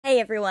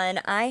everyone,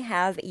 I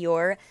have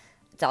your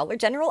Dollar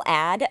General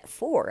ad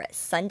for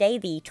Sunday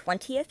the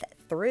 20th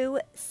through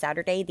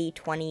Saturday the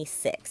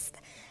 26th.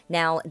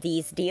 Now,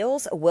 these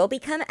deals will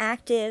become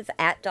active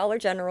at Dollar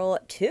General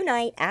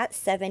tonight at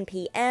 7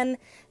 p.m.,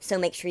 so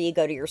make sure you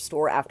go to your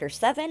store after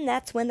 7.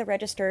 That's when the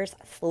registers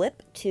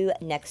flip to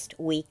next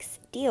week's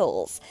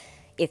deals.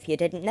 If you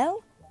didn't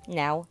know,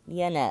 now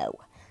you know.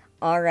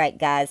 Alright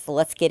guys,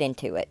 let's get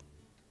into it.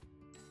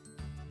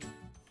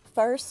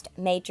 First,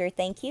 major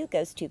thank you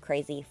goes to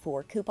Crazy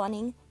for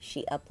couponing.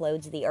 She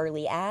uploads the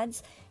early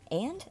ads,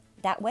 and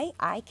that way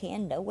I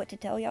can know what to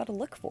tell y'all to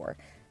look for.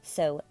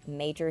 So,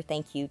 major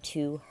thank you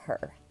to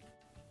her.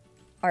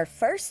 Our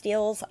first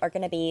deals are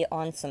going to be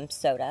on some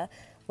soda.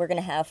 We're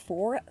going to have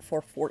 4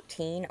 for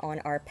 $14 on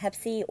our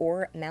Pepsi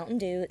or Mountain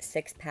Dew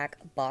 6-pack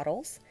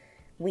bottles.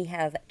 We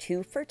have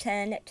 2 for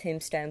 $10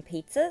 Tombstone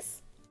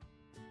pizzas.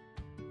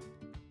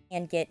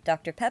 And get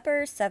Dr.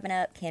 Pepper,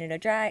 7-Up, Canada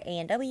Dry,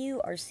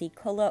 A&W, RC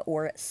Cola,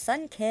 or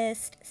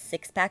Sunkist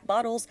 6-pack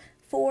bottles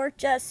for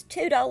just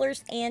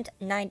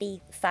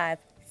 $2.95.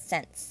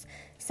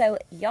 So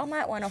y'all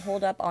might want to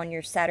hold up on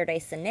your Saturday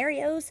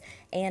scenarios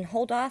and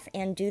hold off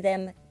and do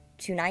them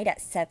tonight at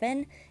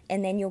 7,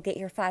 and then you'll get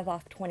your 5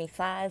 off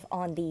 25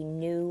 on the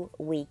new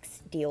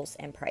week's deals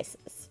and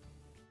prices.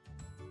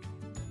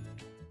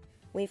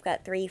 We've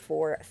got 3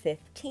 for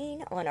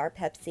 $15 on our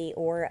Pepsi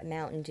or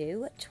Mountain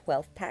Dew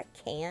 12-pack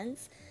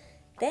cans.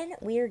 Then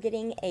we are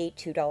getting a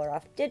 $2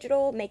 off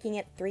digital, making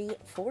it 3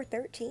 for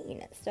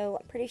 $13. So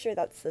I'm pretty sure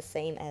that's the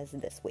same as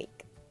this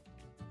week.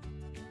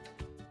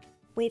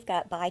 We've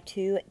got buy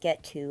 2,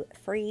 get 2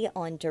 free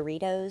on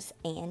Doritos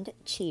and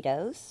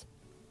Cheetos.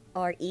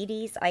 Our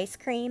Edie's ice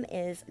cream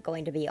is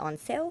going to be on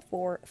sale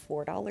for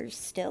 $4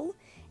 still.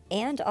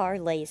 And our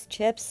Lay's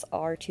chips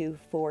are 2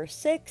 for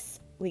 $6.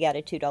 We got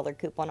a $2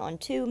 coupon on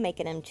 2,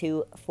 making them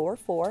 2 for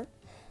 $4.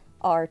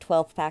 Our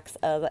 12 packs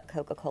of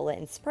Coca-Cola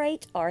and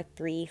Sprite are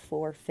 3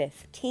 for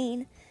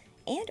 $15.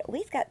 And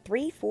we've got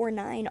 3 for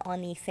 $9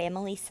 on the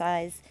family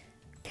size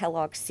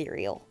Kellogg's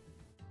cereal.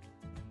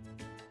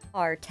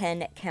 Our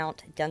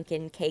 10-count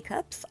Dunkin'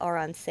 K-Cups are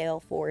on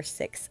sale for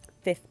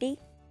 $6.50.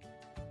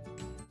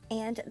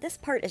 And this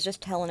part is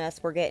just telling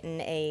us we're getting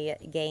a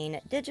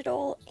Gain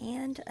Digital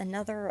and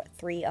another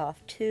 3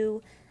 off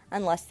 2.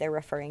 Unless they're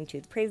referring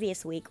to the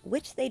previous week,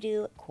 which they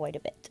do quite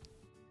a bit.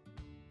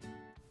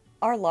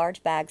 Our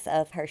large bags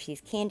of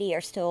Hershey's candy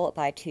are still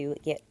buy 2,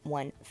 get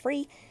 1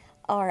 free.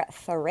 Our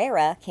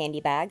Ferrera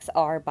candy bags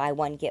are buy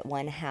 1, get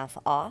 1 half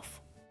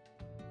off.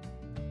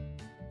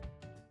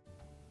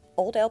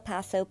 Old El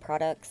Paso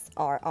products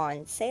are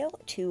on sale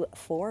 2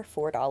 for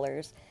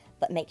 $4,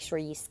 but make sure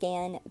you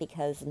scan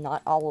because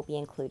not all will be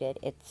included.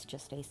 It's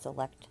just a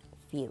select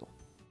few.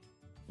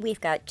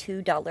 We've got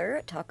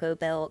 $2 Taco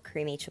Bell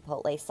creamy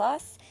chipotle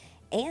sauce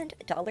and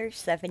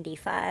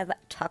 $1.75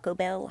 Taco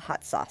Bell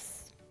hot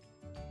sauce.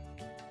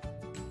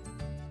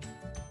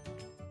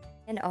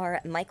 And our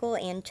Michael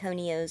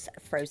Antonio's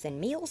frozen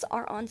meals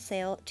are on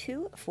sale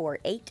 2 for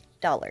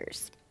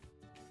 $8.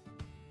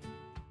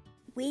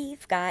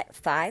 We've got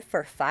 5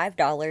 for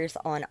 $5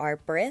 on our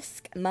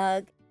Brisk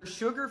mug,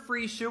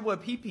 sugar-free Shubwa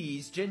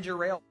Peepees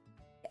ginger ale,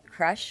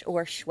 Crush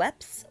or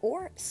Schweppes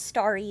or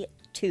Starry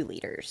 2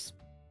 liters.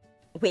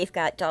 We've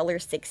got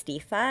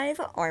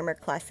 $1.65 Armour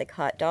Classic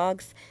hot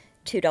dogs,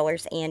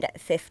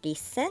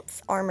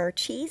 $2.50 Armour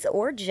cheese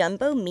or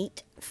jumbo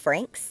meat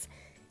Franks,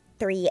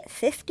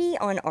 $3.50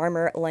 on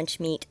Armour lunch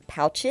meat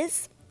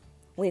pouches.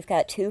 We've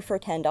got 2 for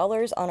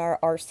 $10 on our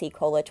RC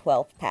Cola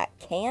 12-pack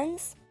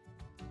cans.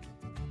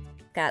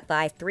 Got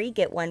buy 3,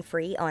 get 1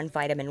 free on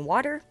vitamin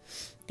water.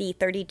 The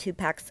 32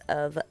 packs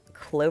of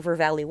Clover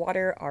Valley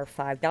water are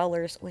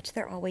 $5, which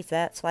they're always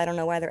that, so I don't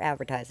know why they're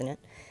advertising it.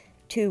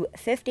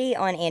 $2.50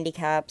 on Andy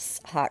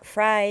Capp's hot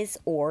fries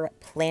or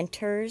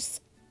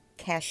Planters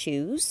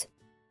cashews.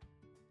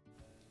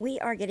 We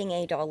are getting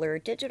a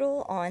 $1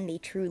 digital on the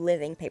True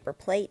Living paper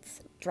plates,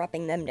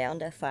 dropping them down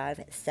to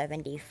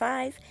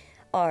 $5.75.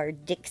 Our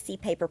Dixie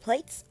paper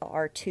plates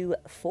are 2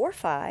 for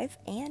 $5,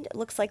 and it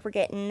looks like we're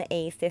getting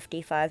a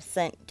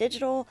 55-cent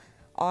digital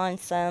on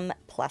some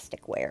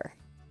plasticware.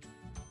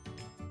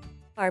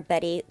 Our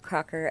Betty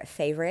Crocker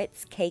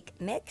Favorites cake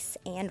mix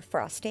and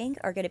frosting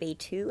are going to be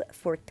 2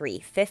 for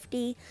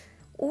 $3.50,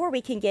 or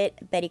we can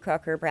get Betty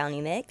Crocker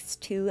brownie mix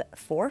 2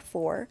 for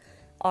 $4.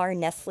 Our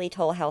Nestle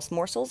Toll House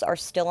morsels are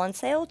still on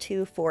sale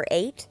 2 for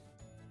 $8.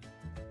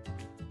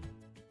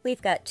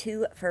 We've got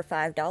 2 for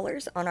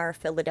 $5 on our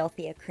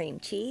Philadelphia cream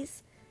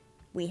cheese.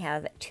 We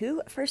have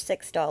 2 for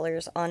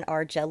 $6 on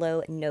our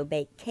Jell-O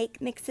no-bake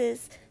cake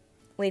mixes.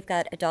 We've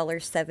got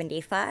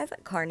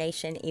 $1.75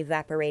 Carnation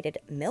evaporated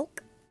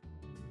milk.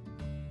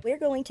 We're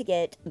going to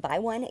get buy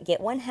 1, get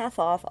 1 half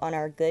off on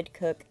our Good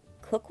Cook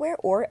cookware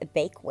or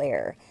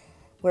bakeware.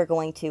 We're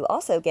going to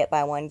also get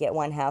buy 1, get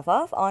 1 half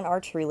off on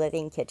our True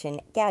Living kitchen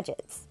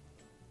gadgets.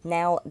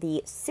 Now,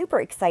 the super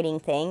exciting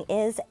thing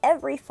is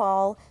every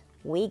fall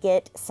we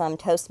get some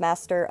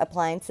Toastmaster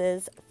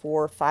appliances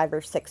for $5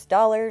 or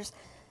 $6.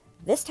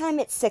 This time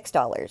it's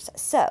 $6.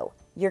 So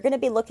You're going to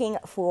be looking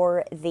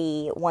for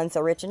the ones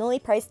originally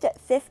priced at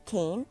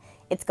 $15.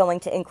 It's going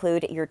to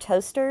include your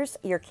toasters,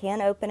 your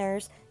can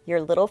openers,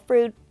 your little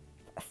food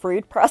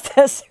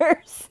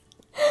processors,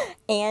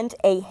 and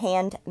a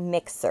hand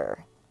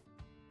mixer.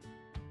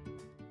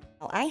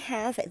 I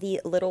have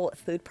the little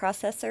food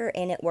processor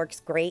and it works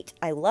great.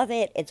 I love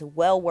it. It's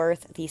well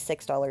worth the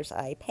 $6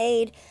 I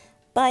paid,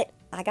 but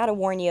I gotta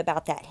warn you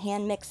about that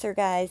hand mixer,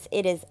 guys.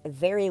 It is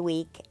very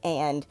weak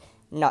and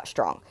not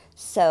strong.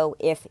 So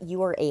if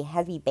you are a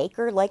heavy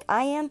baker like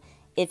I am,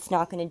 it's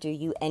not going to do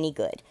you any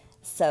good.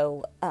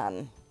 So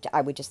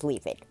I would just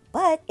leave it.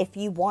 But if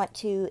you want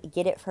to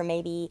get it for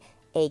maybe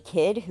a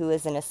kid who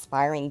is an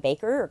aspiring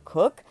baker or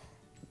cook,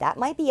 that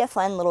might be a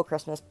fun little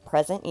Christmas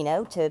present, you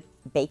know, to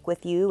bake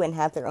with you and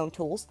have their own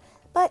tools.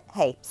 But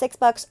hey,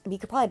 $6, you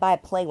could probably buy a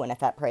play one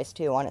at that price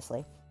too,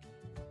 honestly.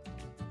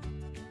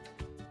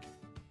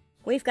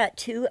 We've got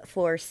 2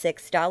 for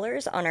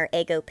 $6 on our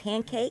Eggo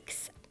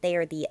pancakes. They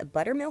are the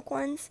buttermilk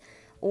ones,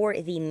 or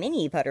the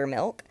mini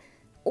buttermilk,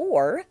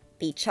 or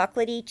the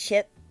chocolatey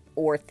chip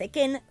or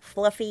thicken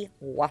fluffy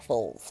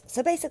waffles.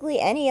 So basically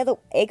any of the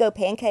Eggo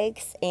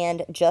pancakes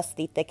and just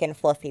the thicken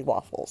fluffy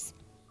waffles.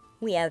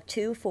 We have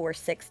 2 for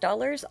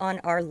 $6 on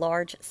our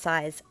large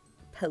size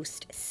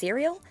Post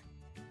cereal.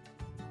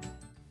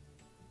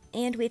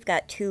 And we've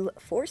got 2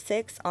 for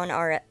 $6 on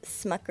our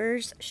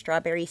Smucker's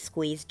Strawberry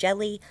Squeeze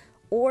Jelly,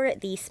 or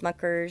the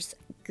Smucker's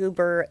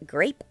Goober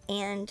Grape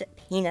and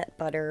Peanut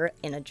Butter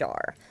in a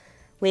jar.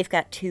 We've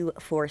got 2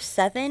 for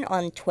 $7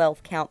 on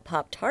 12-count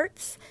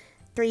Pop-Tarts,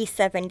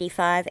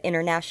 $3.75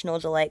 International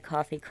Delight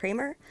Coffee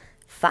Creamer,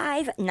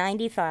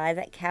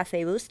 $5.95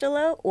 Cafe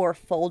Bustelo or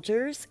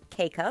Folgers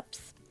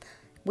K-Cups.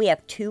 We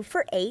have 2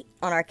 for $8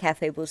 on our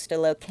Cafe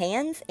Bustelo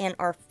cans and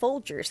our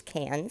Folgers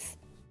cans.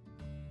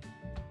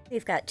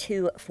 We've got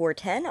 2 for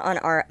 $10 on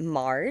our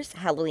Mars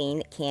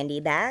Halloween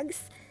candy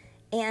bags.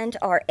 And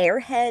our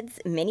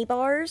Airheads mini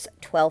bars,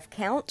 12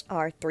 count,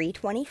 are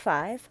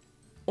 $3.25.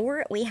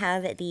 Or we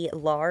have the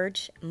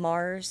large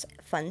Mars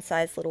fun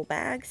size little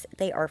bags.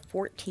 They are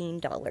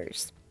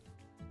 $14.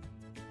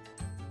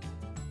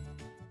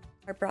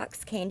 Our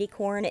Brock's candy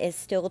corn is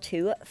still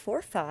 2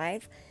 for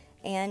 $5.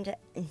 And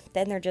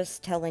then they're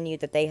just telling you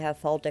that they have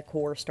fall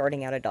decor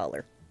starting at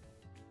 $1.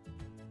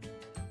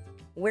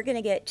 We're going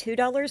to get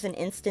 $2 in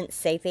instant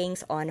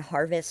savings on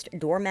Harvest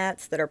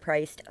doormats that are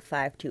priced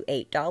 $5 to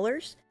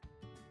 $8.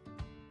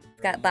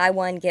 Got buy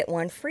one, get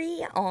one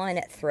free on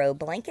throw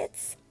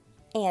blankets,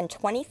 and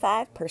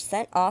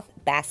 25% off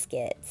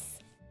baskets.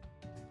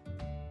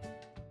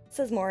 This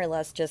is more or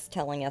less just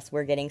telling us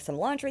we're getting some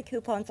laundry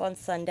coupons on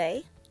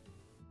Sunday.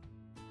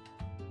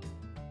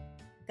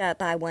 Got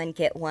buy one,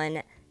 get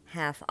one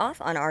half off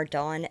on our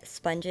Dawn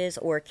sponges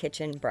or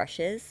kitchen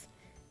brushes.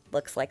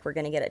 Looks like we're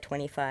going to get a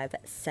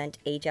 25-cent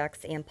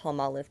Ajax and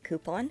Palmolive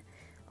coupon.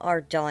 Our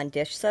Dawn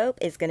dish soap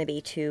is going to be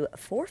 2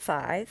 for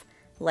 $5.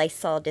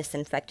 Lysol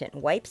disinfectant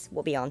wipes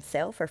will be on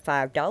sale for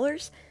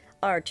 $5.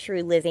 Our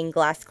True Living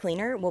glass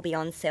cleaner will be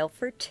on sale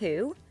for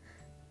 $2.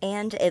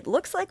 And it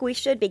looks like we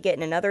should be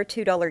getting another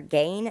 $2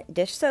 Gain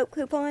dish soap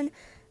coupon.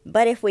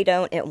 But if we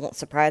don't, it won't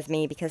surprise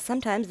me because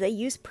sometimes they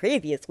use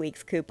previous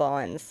week's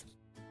coupons.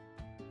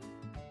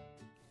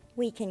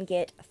 We can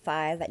get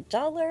 $5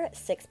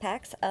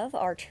 6-packs of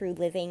our True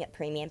Living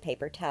premium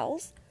paper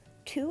towels.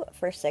 2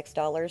 for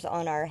 $6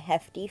 on our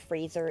Hefty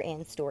freezer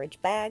and storage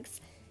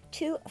bags.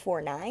 2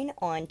 for $9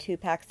 on 2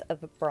 packs of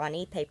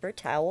Brawny paper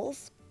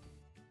towels.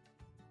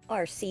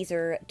 Our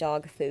Caesar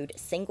dog food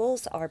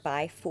singles are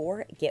buy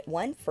 4, get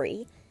 1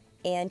 free.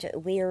 And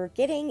we're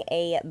getting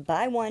a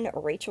buy 1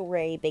 Rachel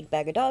Ray big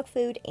bag of dog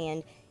food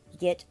and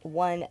get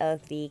 1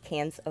 of the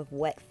cans of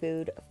wet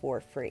food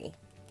for free.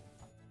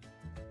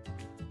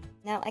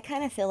 Now, I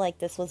kind of feel like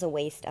this was a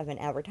waste of an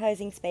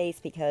advertising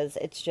space because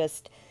it's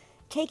just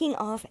taking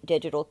off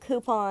digital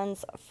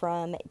coupons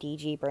from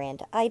DG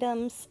brand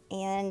items,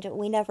 and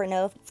we never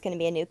know if it's going to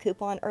be a new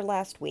coupon or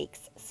last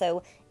week's,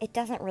 so it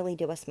doesn't really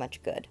do us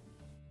much good.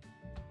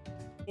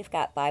 We've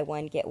got buy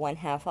one, get one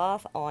half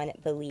off on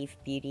Believe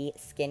Beauty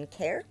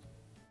skincare.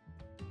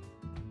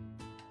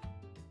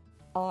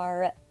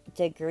 Our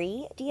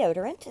Degree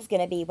deodorant is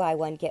going to be buy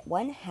one, get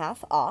one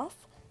half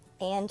off,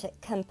 and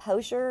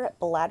Composure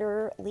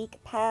bladder leak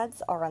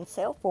pads are on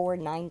sale for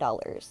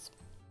 $9.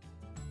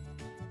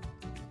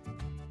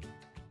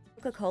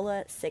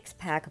 Coca-Cola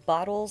 6-pack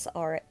bottles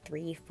are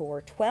 3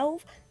 for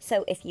 $12,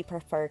 so if you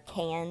prefer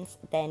cans,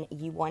 then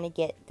you want to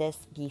get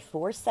this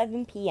before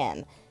 7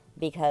 p.m.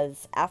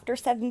 because after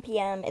 7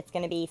 p.m. it's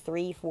going to be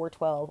 3 for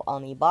 $12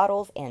 on the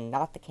bottles and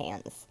not the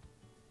cans.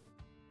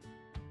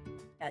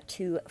 Got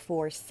 2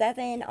 for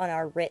 $7 on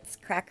our Ritz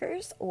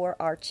crackers or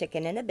our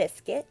chicken and a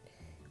biscuit.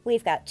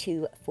 We've got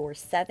 2 for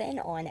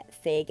 $7 on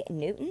Fig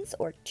Newtons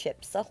or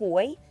Chips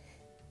Ahoy.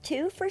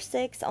 2 for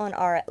 $6 on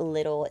our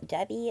Little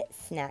Debbie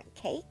snack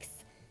cakes,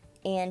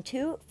 and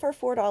 2 for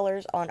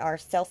 $4 on our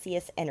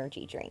Celsius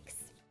energy drinks.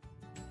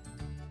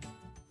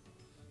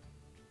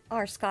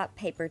 Our Scott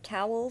paper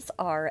towels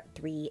are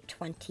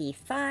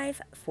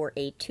 $3.25 for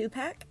a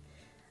 2-pack.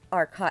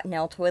 Our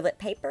Cottonelle toilet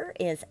paper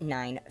is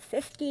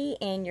 $9.50,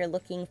 and you're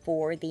looking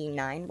for the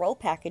 9-roll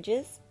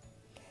packages.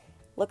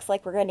 Looks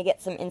like we're going to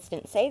get some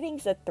instant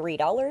savings of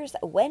 $3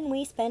 when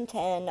we spend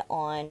 $10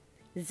 on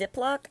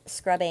Ziploc,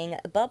 Scrubbing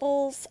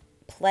Bubbles,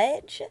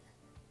 Pledge,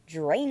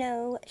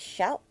 Drano,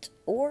 Shout,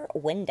 or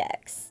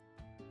Windex.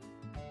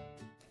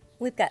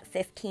 We've got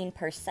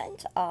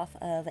 15% off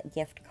of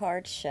gift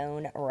cards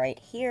shown right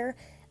here.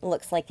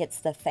 Looks like it's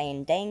the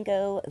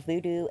Fandango,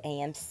 Voodoo,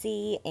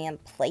 AMC, and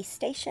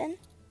PlayStation.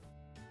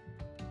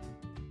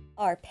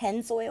 Our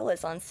Pennzoil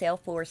is on sale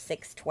for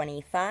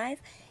 $6.25,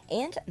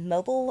 and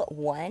Mobile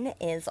One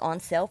is on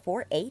sale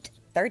for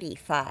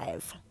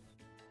 $8.35.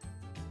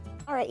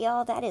 Alright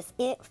y'all, that is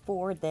it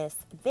for this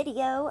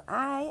video.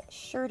 I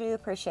sure do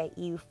appreciate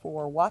you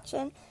for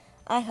watching.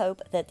 I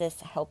hope that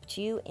this helped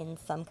you in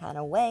some kind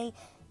of way.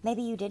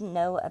 Maybe you didn't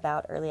know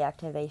about early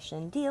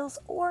activation deals,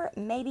 or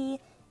maybe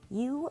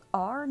you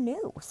are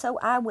new. So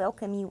I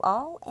welcome you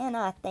all, and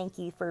I thank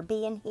you for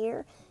being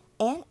here,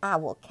 and I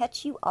will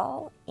catch you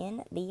all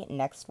in the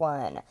next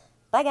one.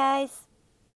 Bye guys!